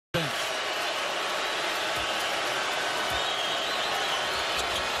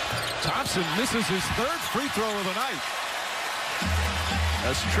Thompson misses his third free throw of the night.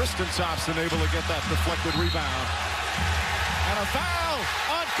 As Tristan Thompson able to get that deflected rebound. And a foul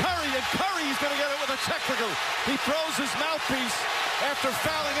on Curry, and Curry's going to get it with a technical. He throws his mouthpiece after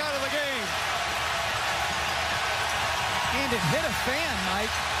fouling out of the game. And it hit a fan,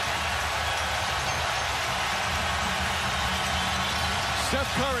 Mike. Steph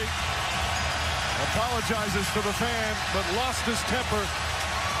Curry apologizes to the fan, but lost his temper.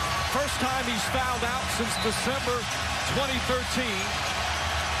 First time he's fouled out since December 2013.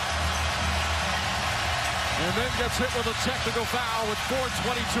 And then gets hit with a technical foul with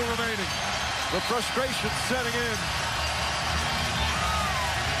 4:22 remaining. The frustration setting in.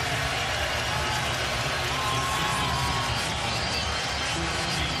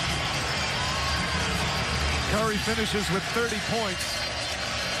 Curry finishes with 30 points.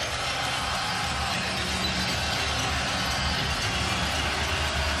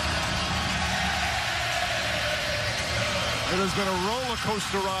 It has been a roller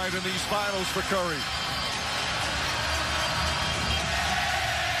coaster ride in these finals for Curry.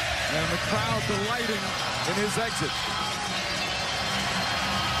 And the crowd delighting in his exit.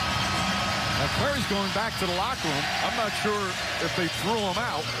 Now Curry's going back to the locker room. I'm not sure if they threw him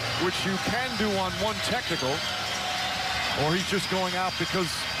out, which you can do on one technical, or he's just going out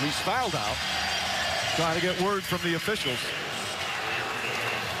because he's fouled out, trying to get word from the officials.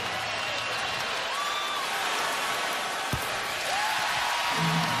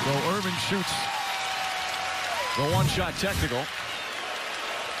 So Irving shoots the one-shot technical.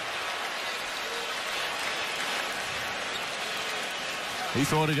 He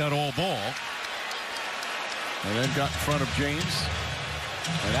thought he got all ball. And then got in front of James.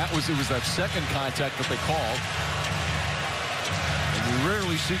 And it was that second contact that they called. And you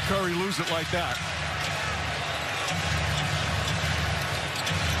rarely see Curry lose it like that.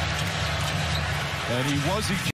 And he was ejected.